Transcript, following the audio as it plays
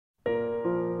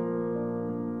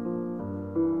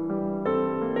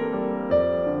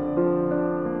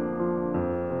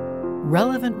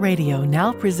Relevant Radio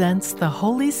now presents the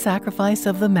Holy Sacrifice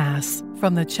of the Mass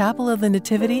from the Chapel of the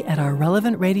Nativity at our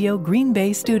Relevant Radio Green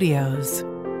Bay studios.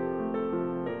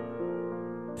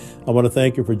 I want to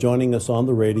thank you for joining us on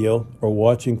the radio or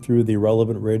watching through the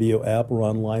Relevant Radio app or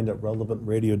online at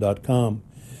relevantradio.com.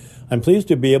 I'm pleased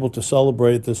to be able to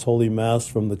celebrate this Holy Mass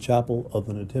from the Chapel of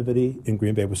the Nativity in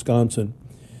Green Bay, Wisconsin.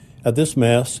 At this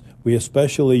Mass, we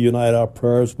especially unite our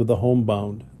prayers with the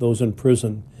homebound, those in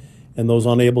prison, and those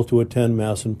unable to attend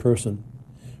Mass in person.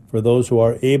 For those who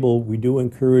are able, we do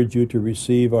encourage you to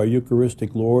receive our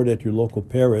Eucharistic Lord at your local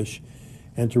parish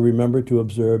and to remember to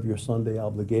observe your Sunday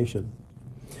obligation.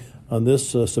 On this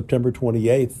September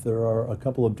 28th, there are a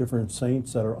couple of different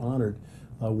saints that are honored.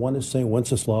 One is Saint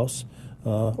Wenceslaus,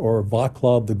 or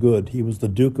Vaclav the Good. He was the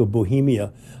Duke of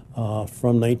Bohemia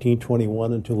from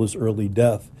 1921 until his early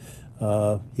death.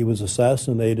 He was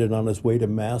assassinated on his way to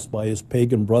Mass by his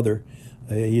pagan brother.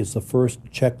 He is the first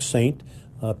Czech saint,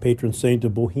 patron saint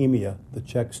of Bohemia, the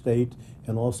Czech state,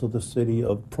 and also the city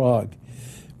of Prague.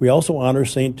 We also honor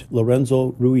Saint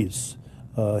Lorenzo Ruiz.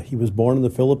 He was born in the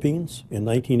Philippines. In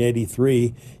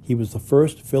 1983, he was the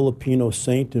first Filipino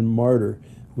saint and martyr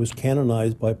who was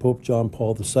canonized by Pope John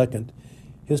Paul II.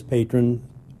 His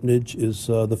patronage is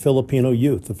the Filipino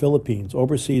youth, the Philippines,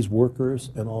 overseas workers,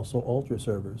 and also altar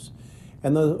servers.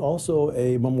 And there's also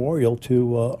a memorial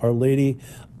to Our Lady,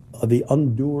 the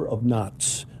Undoer of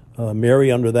Knots. Mary,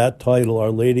 under that title,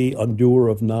 Our Lady Undoer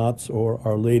of Knots, or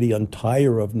Our Lady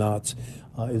Untier of Knots,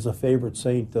 is a favorite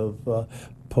saint of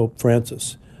Pope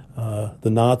Francis.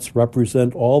 The knots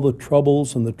represent all the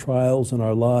troubles and the trials in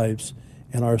our lives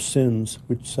and our sins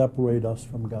which separate us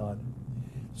from God.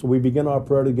 So we begin our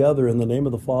prayer together in the name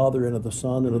of the Father, and of the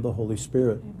Son, and of the Holy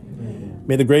Spirit. Amen.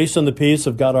 May the grace and the peace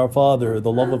of God our Father,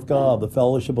 the love of God, the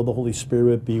fellowship of the Holy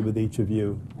Spirit be with each of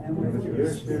you. And with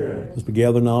your spirit. As we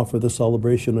gather now for the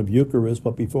celebration of Eucharist,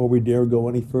 but before we dare go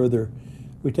any further,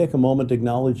 we take a moment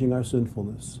acknowledging our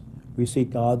sinfulness. We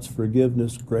seek God's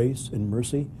forgiveness, grace, and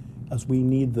mercy as we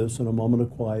need this in a moment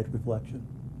of quiet reflection.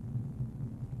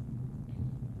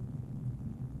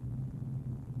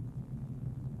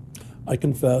 I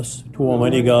confess to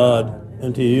Almighty God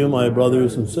and to you, my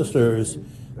brothers and sisters,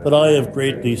 that I have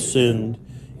greatly sinned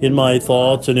in my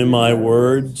thoughts and in my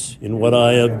words, in what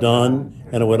I have done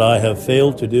and what I have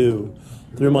failed to do,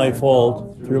 through my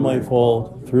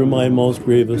most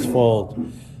grievous fault.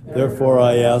 Therefore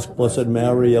I ask Blessed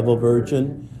Mary, ever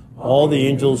Virgin, all the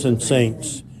angels and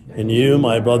saints, and you,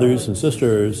 my brothers and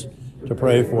sisters, to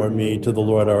pray for me to the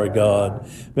Lord our God.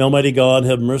 May Almighty God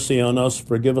have mercy on us,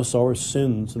 forgive us our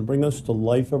sins, and bring us to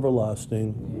life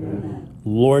everlasting. Amen.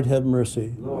 Lord, have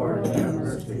mercy. Lord, have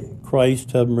mercy.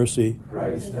 Christ, have mercy.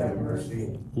 Christ, have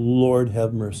mercy. Lord,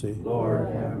 have mercy. Lord,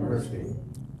 have mercy.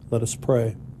 Let us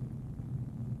pray.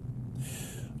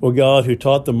 O God, who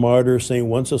taught the martyr Saint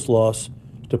Wenceslaus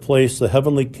to place the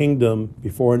heavenly kingdom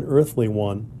before an earthly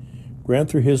one,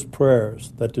 grant through his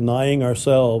prayers that, denying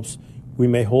ourselves, we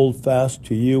may hold fast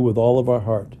to you with all of our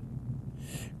heart.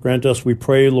 Grant us, we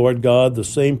pray, Lord God, the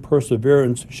same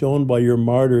perseverance shown by your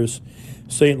martyrs,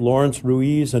 St. Lawrence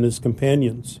Ruiz and his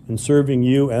companions, in serving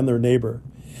you and their neighbor,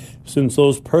 since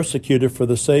those persecuted for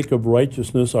the sake of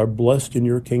righteousness are blessed in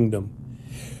your kingdom.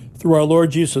 Through our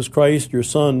Lord Jesus Christ, your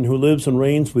Son, who lives and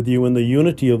reigns with you in the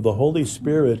unity of the Holy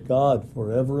Spirit, God,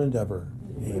 forever and ever.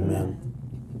 Amen.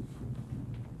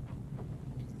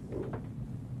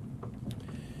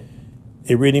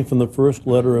 A reading from the first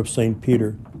letter of St.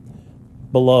 Peter.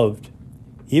 Beloved,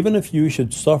 even if you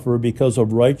should suffer because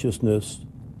of righteousness,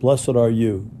 blessed are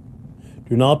you.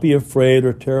 Do not be afraid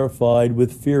or terrified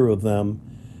with fear of them,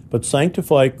 but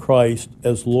sanctify Christ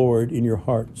as Lord in your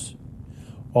hearts.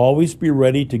 Always be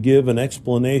ready to give an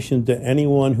explanation to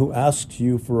anyone who asks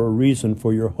you for a reason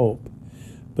for your hope,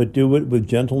 but do it with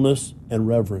gentleness and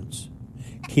reverence,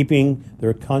 keeping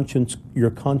your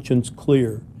conscience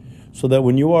clear, so that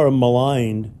when you are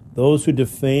maligned, those who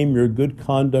defame your good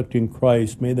conduct in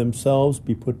Christ may themselves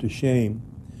be put to shame.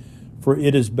 For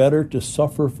it is better to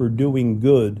suffer for doing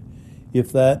good,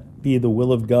 if that be the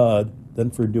will of God,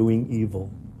 than for doing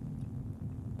evil.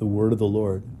 The word of the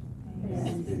Lord.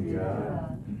 Thanks be to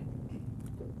God.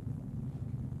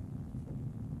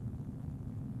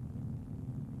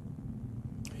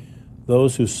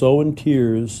 Those who sow in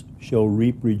tears shall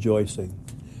reap rejoicing.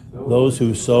 Those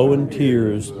who sow in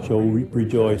tears shall reap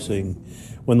rejoicing.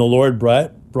 When the Lord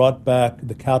brought back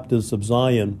the captives of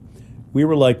Zion, we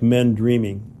were like men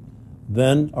dreaming.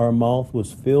 Then our mouth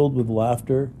was filled with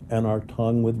laughter and our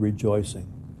tongue with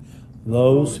rejoicing.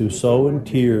 Those who sow in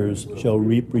tears shall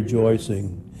reap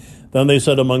rejoicing. Then they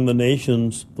said among the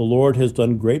nations, the Lord has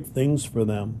done great things for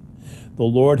them. The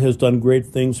Lord has done great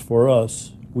things for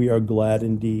us. We are glad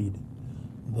indeed.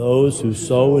 Those who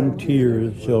sow in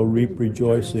tears shall reap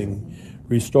rejoicing.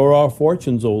 Restore our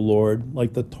fortunes, O Lord,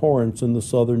 like the torrents in the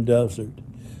southern desert.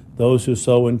 Those who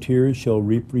sow in tears shall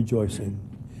reap rejoicing.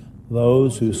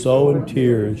 Those who sow in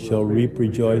tears shall reap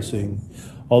rejoicing.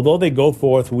 Although they go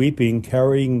forth weeping,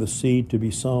 carrying the seed to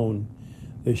be sown,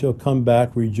 they shall come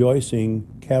back rejoicing,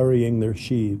 carrying their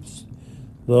sheaves.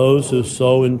 Those who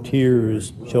sow in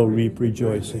tears shall reap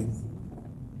rejoicing.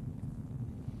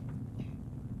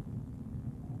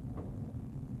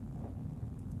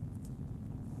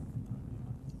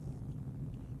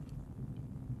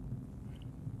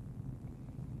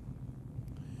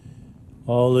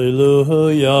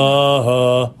 Alleluia,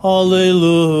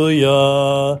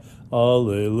 alleluia,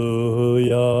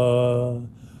 alleluia,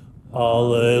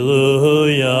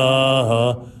 alleluia,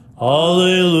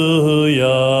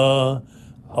 alleluia,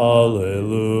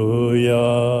 alleluia.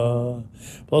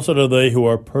 Blessed are they who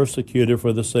are persecuted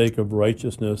for the sake of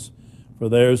righteousness, for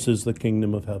theirs is the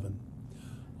kingdom of heaven.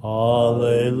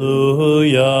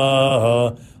 Alleluia,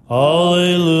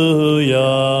 alleluia,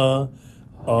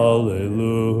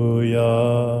 alleluia.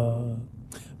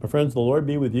 My friends, the Lord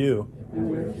be with you. And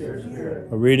with your spirit.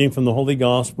 A reading from the Holy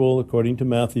Gospel according to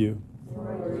Matthew.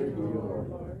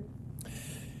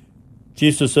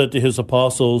 Jesus said to his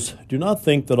apostles, "Do not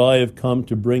think that I have come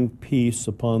to bring peace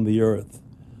upon the earth.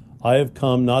 I have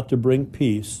come not to bring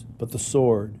peace, but the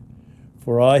sword.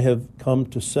 For I have come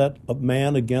to set a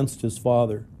man against his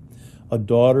father, a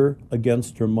daughter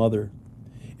against her mother,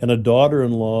 and a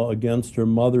daughter-in-law against her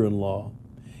mother-in-law.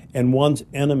 And one's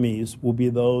enemies will be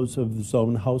those of his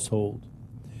own household.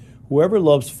 Whoever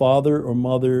loves father or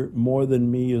mother more than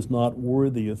me is not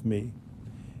worthy of me.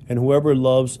 And whoever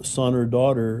loves son or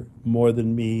daughter more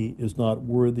than me is not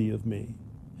worthy of me.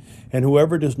 And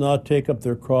whoever does not take up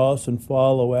their cross and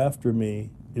follow after me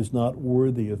is not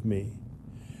worthy of me.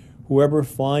 Whoever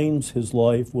finds his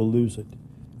life will lose it,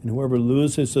 and whoever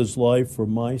loses his life for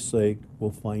my sake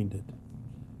will find it."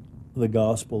 The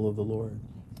Gospel of the Lord.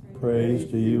 Praise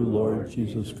to you, Lord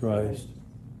Jesus Christ.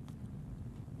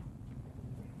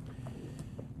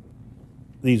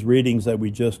 These readings that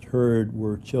we just heard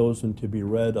were chosen to be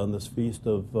read on this feast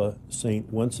of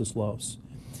St. Wenceslaus.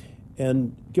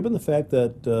 And given the fact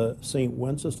that St.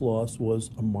 Wenceslaus was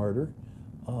a martyr,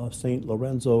 St.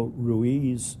 Lorenzo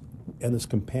Ruiz and his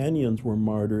companions were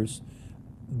martyrs,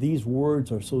 these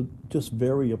words are so just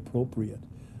very appropriate.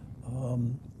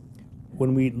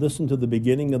 When we listen to the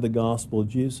beginning of the gospel,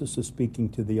 Jesus is speaking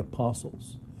to the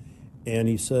apostles. And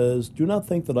he says, "Do not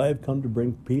think that I have come to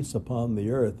bring peace upon the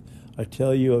earth. I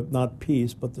tell you, not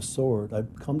peace, but the sword.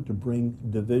 I've come to bring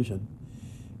division."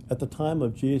 At the time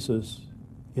of Jesus,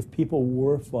 if people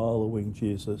were following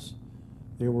Jesus,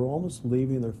 they were almost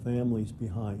leaving their families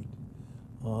behind.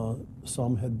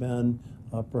 Some had been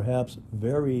perhaps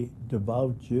very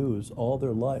devout Jews all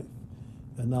their life.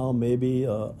 And now maybe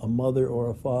a mother or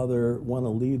a father want to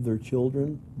leave their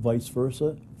children, vice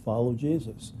versa, follow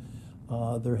Jesus.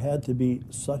 There had to be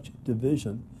such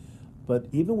division. But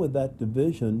even with that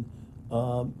division,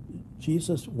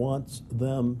 Jesus wants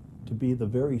them to be the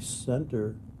very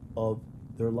center of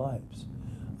their lives.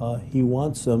 He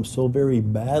wants them so very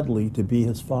badly to be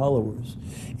his followers.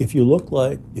 If you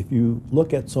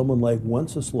look at someone like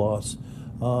Wenceslaus,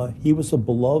 he was a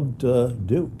beloved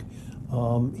duke.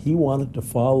 He wanted to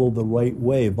follow the right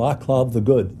way, Václav the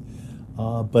Good.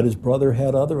 But his brother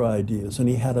had other ideas, and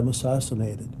he had him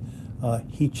assassinated.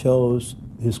 He chose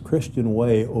his Christian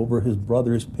way over his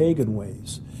brother's pagan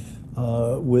ways.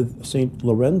 With St.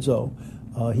 Lorenzo,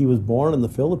 he was born in the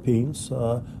Philippines,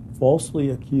 falsely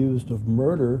accused of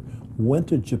murder, went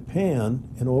to Japan,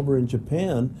 and over in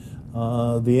Japan,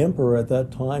 the emperor at that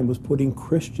time was putting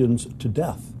Christians to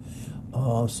death.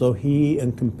 So he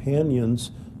and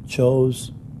companions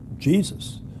chose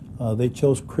Jesus. They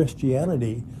chose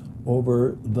Christianity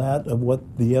over that of what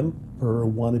the emperor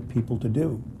wanted people to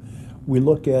do. We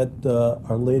look at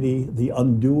Our Lady, the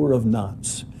undoer of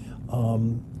knots.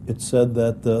 It's said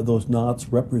that those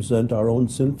knots represent our own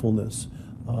sinfulness,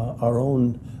 our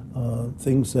own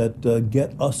things that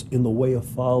get us in the way of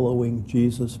following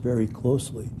Jesus very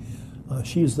closely.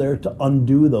 She's there to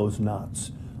undo those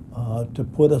knots, to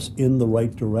put us in the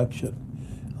right direction.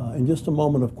 In just a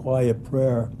moment of quiet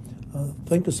prayer,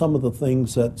 think of some of the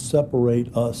things that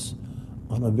separate us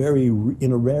in a very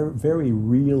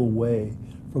real way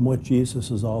from what Jesus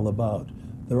is all about.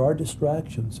 There are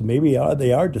distractions. Maybe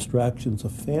they are distractions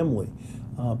of family,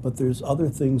 but there's other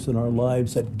things in our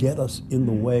lives that get us in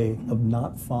the way of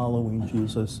not following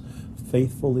Jesus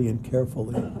faithfully and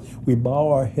carefully. We bow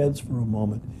our heads for a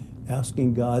moment,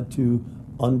 asking God to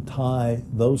untie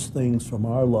those things from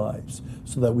our lives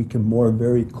so that we can more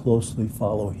very closely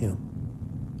follow him.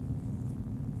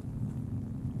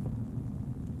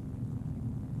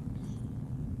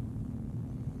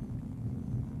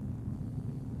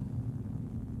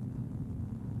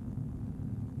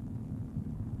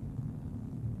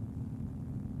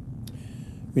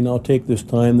 We now take this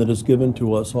time that is given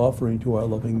to us, offering to our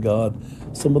loving God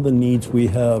some of the needs we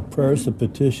have, prayers of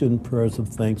petition, prayers of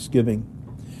thanksgiving.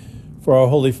 For our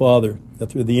Holy Father, that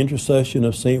through the intercession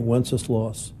of St.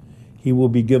 Wenceslas, he will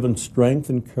be given strength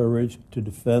and courage to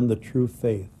defend the true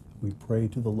faith. We pray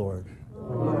to the Lord.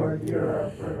 Lord, hear our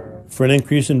prayer. For an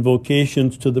increase in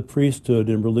vocations to the priesthood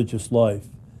and religious life,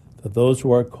 that those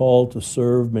who are called to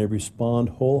serve may respond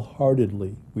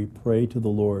wholeheartedly, we pray to the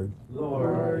Lord.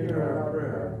 Lord, hear our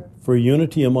prayer. For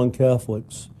unity among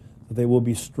Catholics, that they will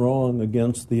be strong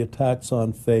against the attacks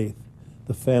on faith,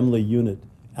 the family unit,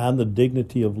 and the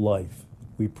dignity of life,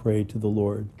 we pray to the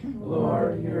Lord.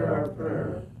 Lord, hear our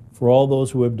prayer. For all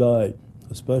those who have died,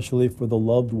 especially for the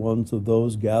loved ones of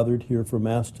those gathered here for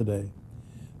Mass today,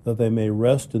 that they may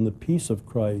rest in the peace of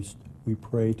Christ, we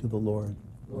pray to the Lord.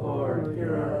 Lord,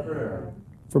 hear our prayer.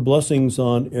 For blessings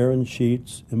on Aaron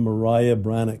Sheets and Mariah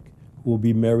Brannick, who will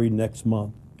be married next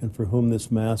month, and for whom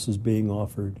this Mass is being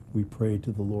offered, we pray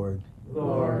to the Lord.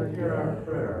 Lord, hear our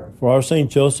prayer. For our St.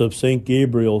 Joseph, St.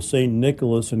 Gabriel, St.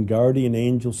 Nicholas, and Guardian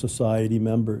Angel Society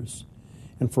members,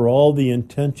 and for all the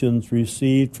intentions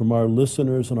received from our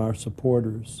listeners and our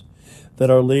supporters, that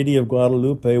Our Lady of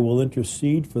Guadalupe will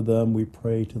intercede for them, we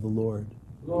pray to the Lord.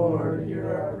 Lord, hear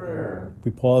our prayer.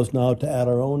 We pause now to add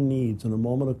our own needs in a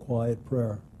moment of quiet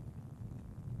prayer.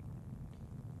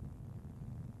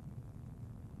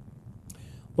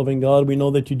 Loving God, we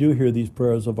know that you do hear these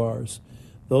prayers of ours,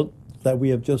 those that we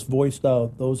have just voiced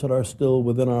out, those that are still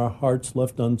within our hearts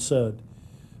left unsaid.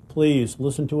 Please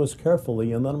listen to us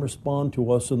carefully and then respond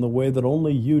to us in the way that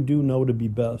only you do know to be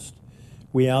best.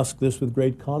 We ask this with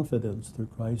great confidence through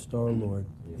Christ our Lord.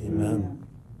 Amen.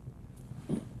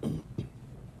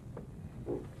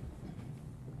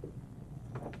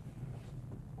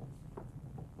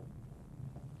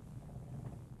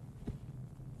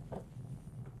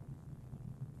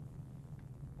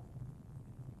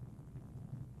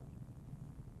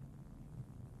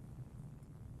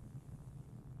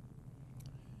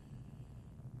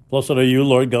 Blessed are you,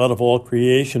 Lord God of all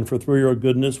creation, for through your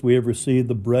goodness we have received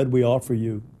the bread we offer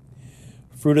you.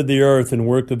 Fruit of the earth and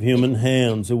work of human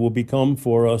hands, it will become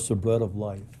for us the bread of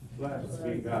life. Blessed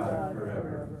be God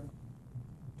forever.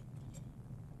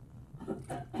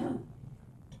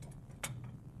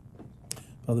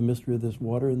 By the mystery of this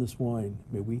water and this wine,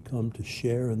 may we come to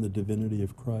share in the divinity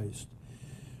of Christ,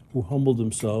 who humbled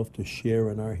himself to share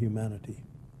in our humanity.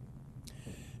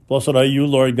 Blessed are you,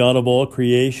 Lord God of all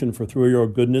creation, for through your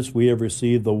goodness we have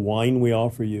received the wine we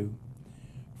offer you.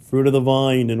 Fruit of the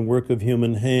vine and work of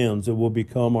human hands, it will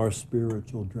become our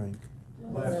spiritual drink.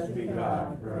 Blessed be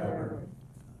God forever.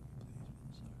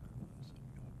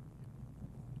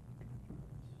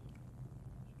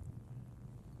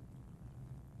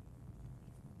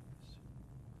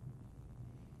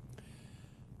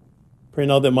 Pray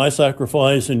now that my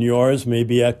sacrifice and yours may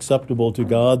be acceptable to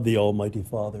God, the Almighty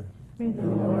Father. May the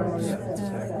Lord accept the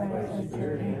sacrifice of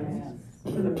your hands for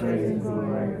the praise and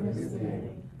glory of his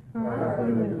name, for our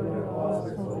good and good of all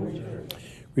his holy church.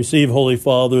 Receive, Holy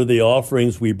Father, the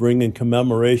offerings we bring in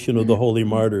commemoration of the holy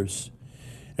martyrs,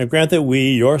 and grant that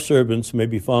we, your servants, may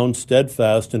be found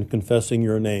steadfast in confessing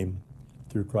your name.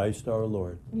 Through Christ our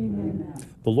Lord. Amen.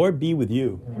 The Lord be with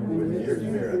you. And with your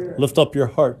spirit. Lift up your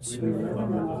hearts.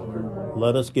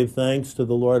 Let us give thanks to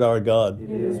the Lord our God. It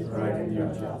is right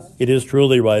and just. It is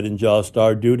truly right and just,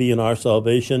 our duty and our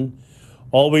salvation,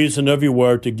 always and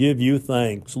everywhere to give you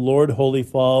thanks, Lord, Holy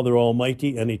Father,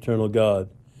 Almighty and eternal God.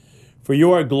 For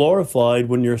you are glorified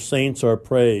when your saints are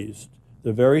praised.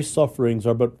 The very sufferings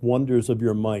are but wonders of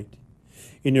your might.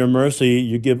 In your mercy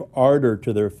you give ardor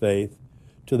to their faith.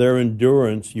 To their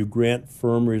endurance you grant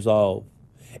firm resolve.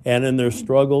 And in their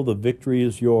struggle the victory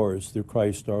is yours through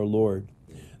Christ our Lord.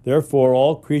 Therefore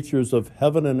all creatures of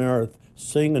heaven and earth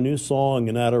sing a new song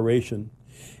in adoration.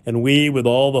 And we with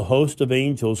all the host of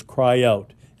angels cry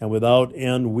out, and without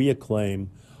end we acclaim,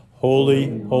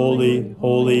 Holy, holy,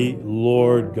 holy,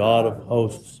 Lord God of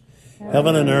hosts.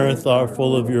 Heaven and earth are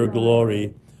full of your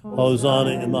glory.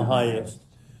 Hosanna in the highest.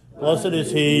 Blessed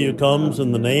is he who comes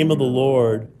in the name of the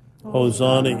Lord.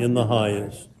 Hosanna in the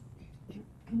highest.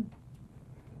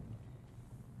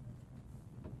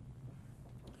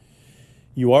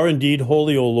 You are indeed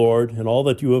holy, O Lord, and all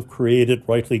that you have created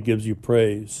rightly gives you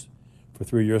praise. For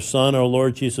through your Son, our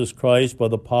Lord Jesus Christ, by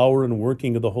the power and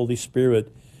working of the Holy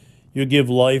Spirit, You give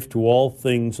life to all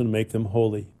things and make them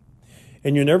holy.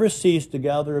 And you never cease to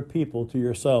gather a people to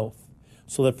yourself,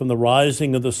 so that from the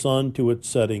rising of the sun to its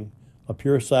setting, a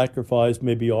pure sacrifice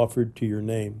may be offered to your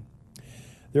name.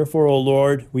 Therefore, O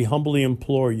Lord, we humbly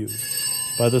implore you,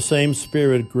 by the same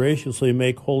Spirit, graciously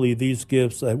make holy these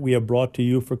gifts that we have brought to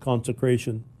you for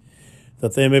consecration,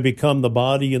 that they may become the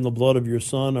body and the blood of your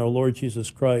Son, our Lord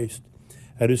Jesus Christ,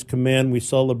 at whose command we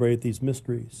celebrate these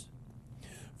mysteries.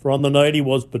 For on the night he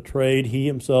was betrayed, he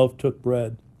himself took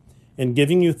bread, and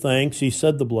giving you thanks, he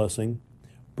said the blessing,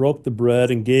 broke the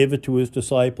bread, and gave it to his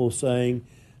disciples, saying,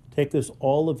 "Take this,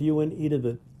 all of you, and eat of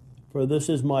it, for this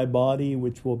is my body,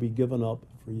 which will be given up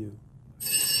for you."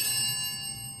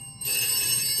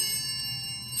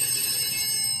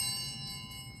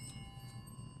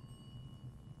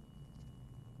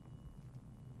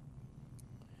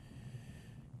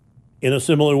 In a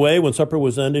similar way, when supper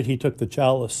was ended, he took the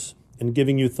chalice, and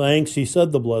giving you thanks, he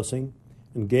said the blessing,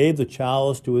 and gave the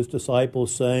chalice to his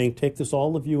disciples, saying, "Take this,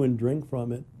 all of you, and drink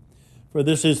from it. For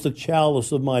this is the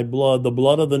chalice of my blood, the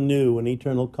blood of the new and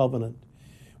eternal covenant,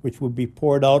 which will be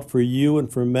poured out for you and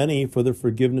for many for the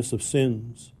forgiveness of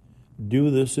sins. Do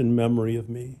this in memory of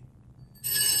me."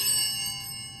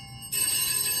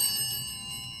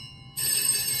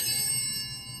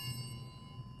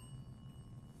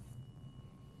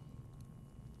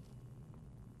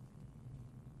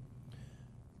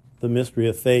 The mystery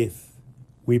of faith.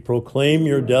 We proclaim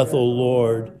your death, O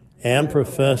Lord, and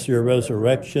profess your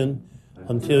resurrection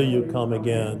until you come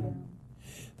again.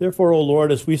 Therefore, O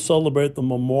Lord, as we celebrate the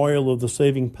memorial of the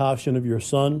saving passion of your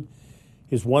Son,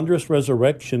 his wondrous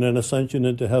resurrection and ascension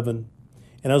into heaven,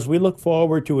 and as we look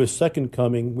forward to his second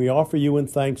coming, we offer you in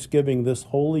thanksgiving this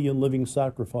holy and living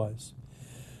sacrifice.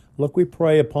 Look, we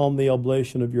pray, upon the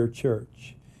oblation of your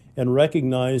church, and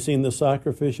recognizing the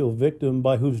sacrificial victim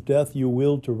by whose death you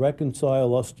willed to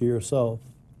reconcile us to yourself.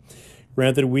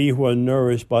 Grant that we who are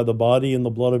nourished by the body and the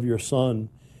blood of your Son,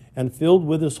 and filled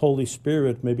with his Holy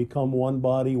Spirit, may become one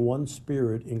body, one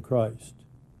spirit in Christ.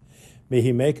 May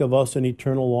he make of us an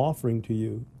eternal offering to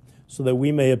you, so that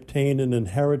we may obtain an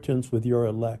inheritance with your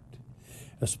elect,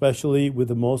 especially with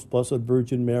the most blessed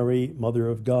Virgin Mary, Mother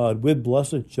of God, with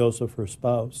blessed Joseph, her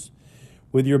spouse,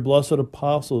 with your blessed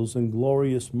apostles and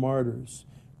glorious martyrs,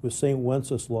 with St.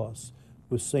 Wenceslas,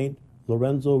 with St.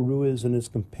 Lorenzo Ruiz and his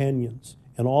companions,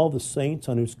 and all the saints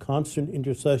on whose constant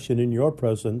intercession in your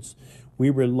presence we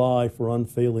rely for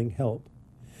unfailing help.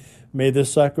 May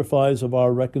this sacrifice of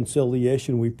our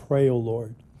reconciliation, we pray, O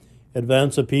Lord,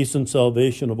 advance the peace and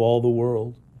salvation of all the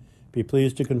world. Be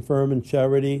pleased to confirm in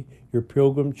charity your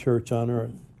pilgrim church on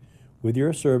earth, with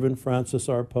your servant Francis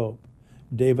our Pope,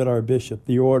 David our Bishop,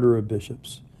 the order of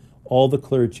bishops, all the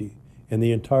clergy, and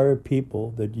the entire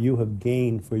people that you have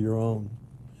gained for your own.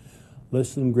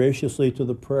 Listen graciously to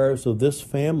the prayers of this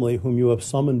family whom you have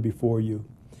summoned before you.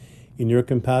 In your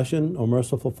compassion, O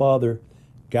merciful Father,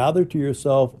 gather to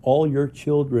yourself all your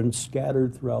children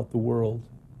scattered throughout the world.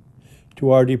 To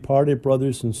our departed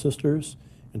brothers and sisters,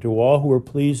 and to all who are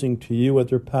pleasing to you at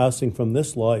their passing from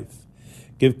this life,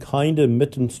 give kind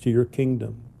admittance to your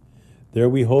kingdom. There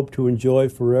we hope to enjoy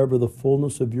forever the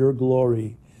fullness of your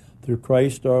glory, through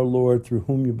Christ our Lord, through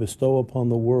whom you bestow upon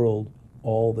the world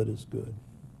all that is good.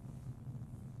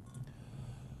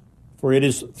 For it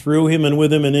is through him and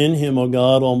with him and in him, O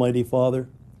God, Almighty Father,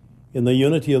 in the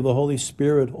unity of the Holy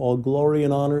Spirit, all glory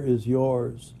and honor is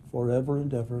yours forever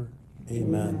and ever.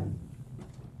 Amen.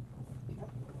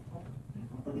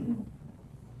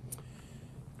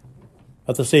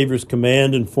 At the Savior's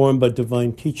command, informed by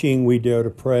divine teaching, we dare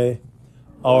to pray.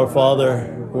 Our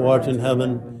Father, who art in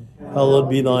heaven, hallowed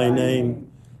be thy name.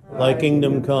 Thy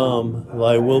kingdom come,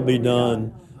 thy will be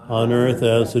done, on earth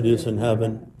as it is in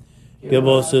heaven. Give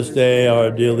us this day our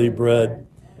daily bread,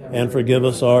 and forgive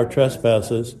us our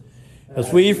trespasses,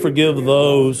 as we forgive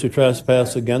those who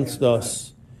trespass against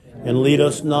us. And lead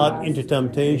us not into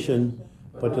temptation,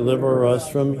 but deliver us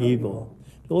from evil.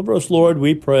 Deliver us, Lord,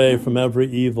 we pray, from every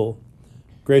evil.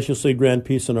 Graciously grant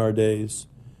peace in our days,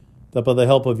 that by the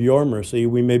help of your mercy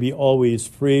we may be always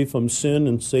free from sin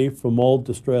and safe from all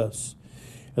distress,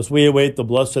 as we await the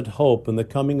blessed hope and the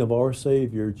coming of our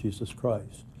Savior, Jesus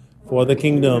Christ. For the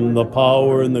kingdom, the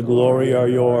power, and the glory are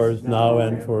yours, now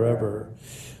and forever.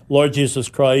 Lord Jesus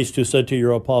Christ, who said to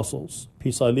your apostles,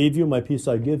 "Peace I leave you, my peace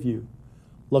I give you,"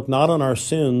 look not on our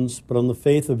sins, but on the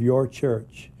faith of your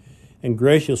church, and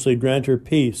graciously grant her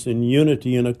peace in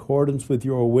unity in accordance with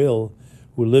your will,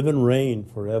 who live and reign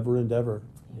forever and ever.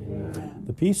 Amen.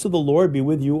 The peace of the Lord be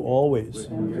with you always.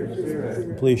 With your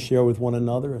spirit. Please share with one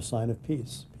another a sign of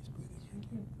peace.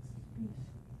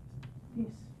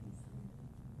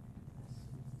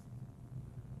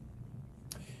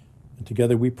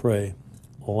 Together we pray.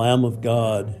 Lamb of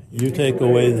God, you take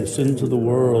away the sins of the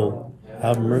world.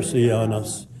 Have mercy on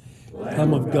us.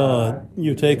 Lamb of God,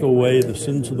 you take away the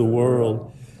sins of the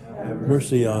world. Have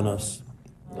mercy on us.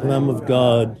 Lamb of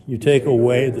God, you take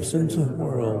away the sins of the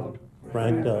world.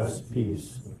 Grant us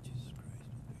peace.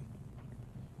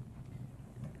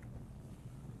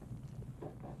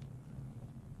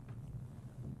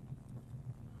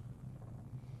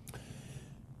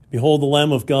 Behold the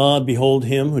Lamb of God, behold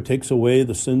him who takes away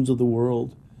the sins of the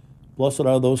world. Blessed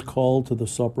are those called to the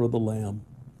supper of the Lamb.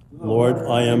 Lord,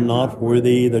 I am not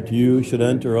worthy that you should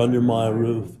enter under my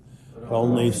roof, but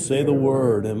only say the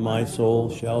word, and my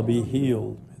soul shall be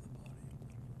healed.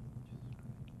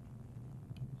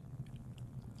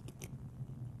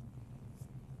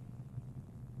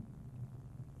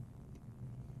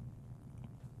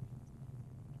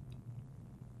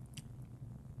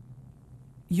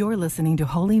 You're listening to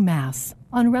Holy Mass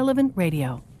on Relevant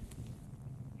Radio.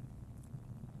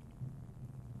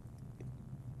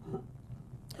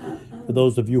 For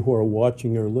those of you who are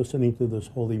watching or listening to this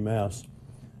Holy Mass,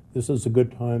 this is a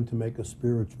good time to make a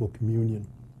spiritual communion.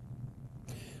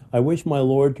 I wish my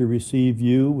Lord to receive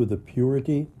you with the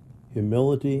purity,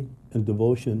 humility, and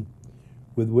devotion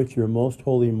with which your most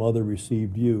holy Mother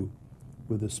received you,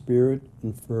 with the spirit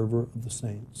and fervor of the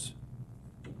saints.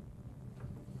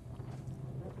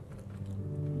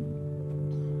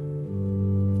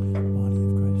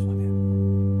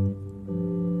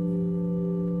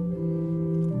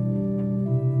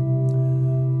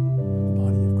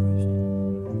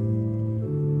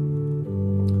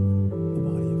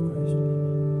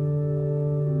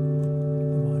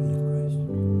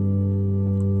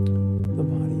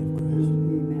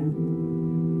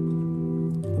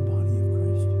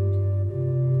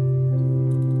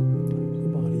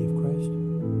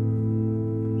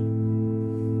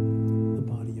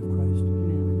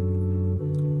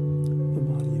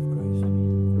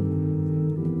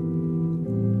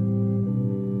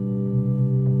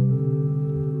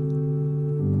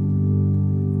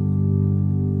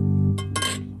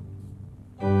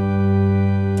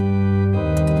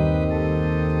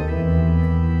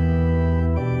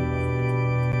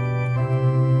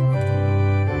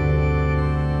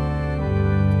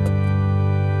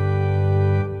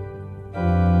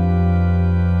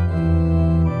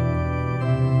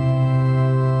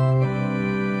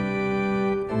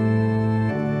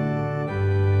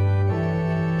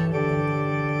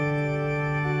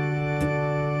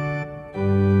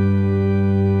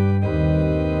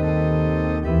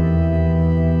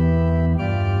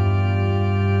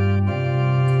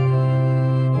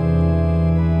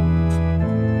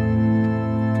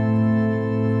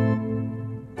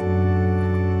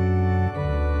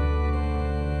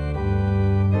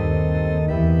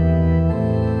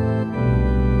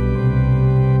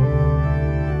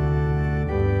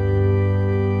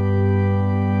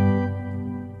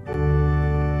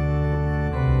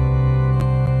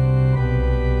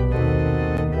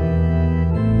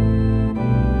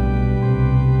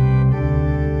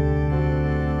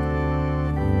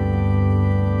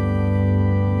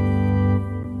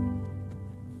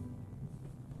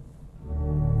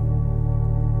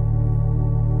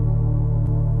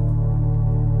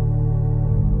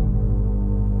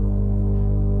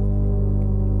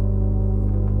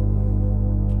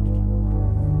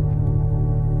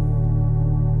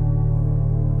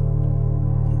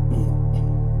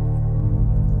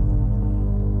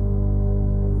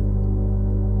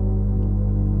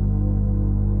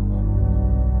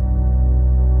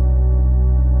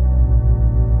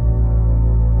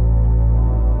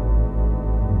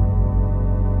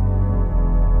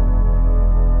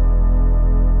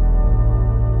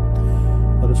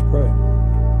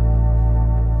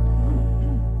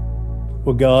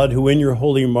 O God, who in your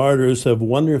holy martyrs have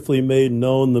wonderfully made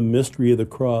known the mystery of the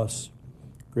cross,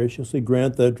 graciously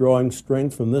grant that drawing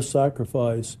strength from this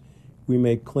sacrifice, we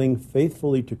may cling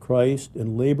faithfully to Christ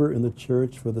and labor in the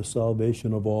church for the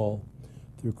salvation of all.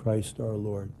 Through Christ our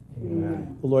Lord.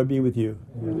 Amen. The Lord be with you.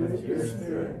 And with your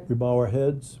spirit. We bow our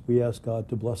heads. We ask God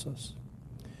to bless us.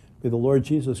 May the Lord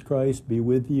Jesus Christ be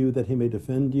with you, that he may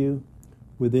defend you,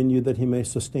 within you, that he may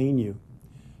sustain you,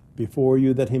 before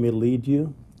you, that he may lead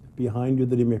you, behind you,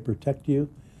 that he may protect you,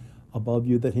 above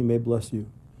you, that he may bless you.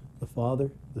 The Father,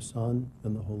 the Son,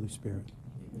 and the Holy Spirit.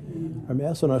 Amen. Our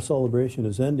Mass and our celebration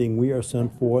is ending. We are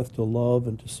sent forth to love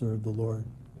and to serve the Lord.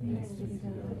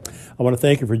 I want to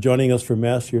thank you for joining us for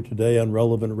Mass here today on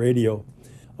Relevant Radio.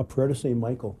 A prayer to St.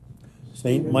 Michael.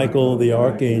 Saint Michael, the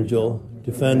Archangel,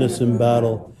 defend us in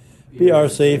battle. Be our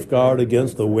safeguard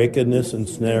against the wickedness and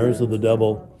snares of the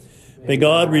devil. May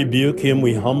God rebuke him,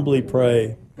 we humbly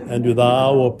pray. And do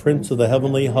thou, O Prince of the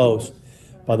heavenly host,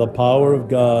 by the power of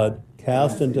God,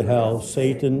 cast into hell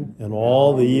Satan and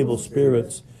all the evil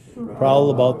spirits who prowl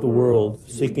about the world,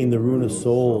 seeking the ruin of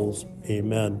souls.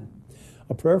 Amen.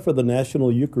 A prayer for the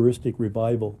National Eucharistic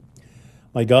Revival.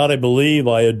 My God, I believe,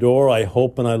 I adore, I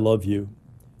hope, and I love you.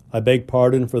 I beg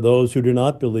pardon for those who do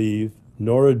not believe,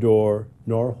 nor adore,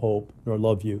 nor hope, nor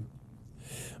love you.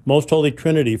 Most Holy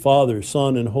Trinity, Father,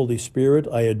 Son, and Holy Spirit,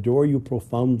 I adore you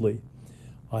profoundly.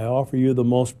 I offer you the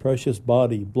most precious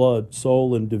body, blood,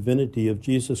 soul, and divinity of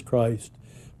Jesus Christ,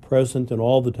 present in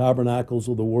all the tabernacles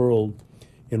of the world,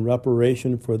 in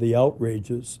reparation for the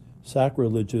outrages,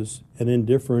 sacrileges, and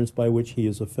indifference by which he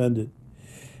is offended.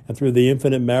 And through the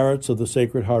infinite merits of the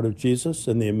Sacred Heart of Jesus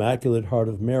and the Immaculate Heart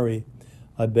of Mary,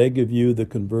 I beg of you the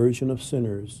conversion of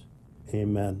sinners.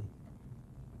 Amen.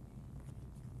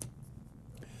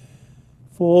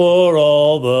 For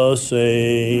all the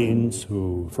saints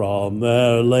who from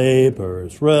their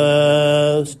labors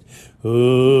rest,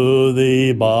 who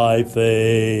thee by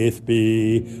faith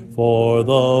before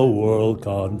the world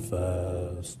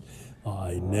confess,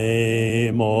 thy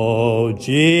name, O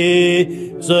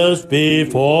Jesus, be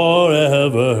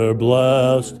forever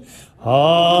blessed.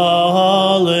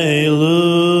 Hallelujah,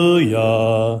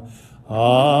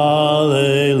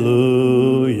 hallelujah.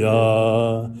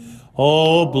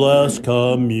 O blessed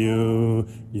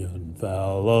communion,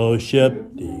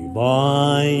 fellowship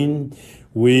divine,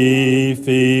 we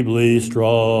feebly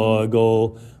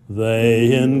struggle,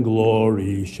 they in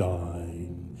glory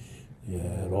shine.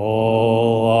 Yet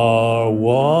all are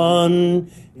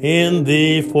one in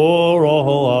thee, for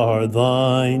all are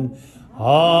thine.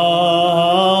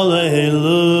 Hallelujah,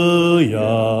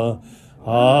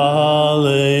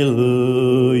 hallelujah.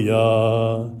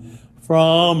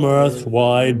 From earth's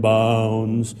wide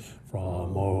bounds,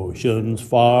 from ocean's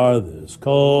farthest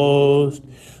coast,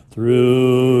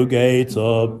 through gates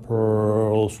of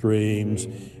pearl streams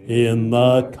in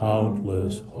the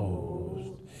countless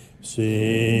host,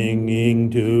 singing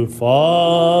to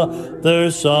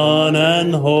Father, Son,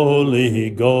 and Holy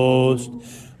Ghost.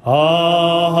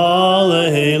 Hallelujah,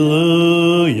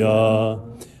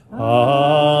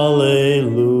 hallelujah.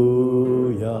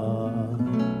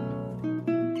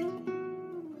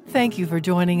 Thank you for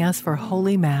joining us for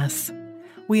Holy Mass.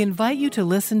 We invite you to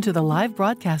listen to the live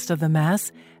broadcast of the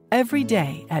Mass every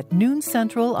day at noon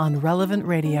Central on Relevant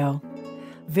Radio.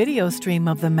 Video stream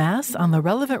of the Mass on the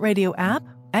Relevant Radio app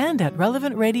and at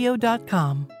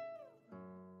relevantradio.com.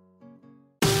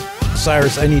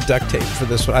 Cyrus, I need duct tape for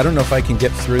this one. I don't know if I can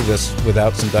get through this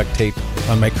without some duct tape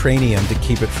on my cranium to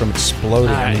keep it from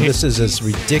exploding. I mean, this is as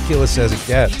ridiculous as it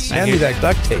gets. Hand me that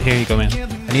duct tape. Here you go, man.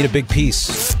 I need a big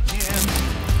piece.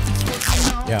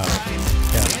 Yeah.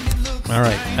 All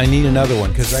right. I need another one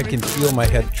because I can feel my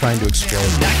head trying to explode.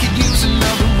 I could use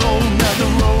another roll.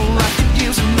 I could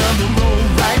use another roll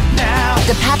right now.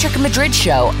 The Patrick Madrid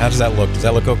Show. How does that look? Does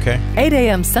that look okay? 8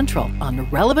 a.m. Central on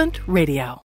Relevant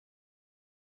Radio.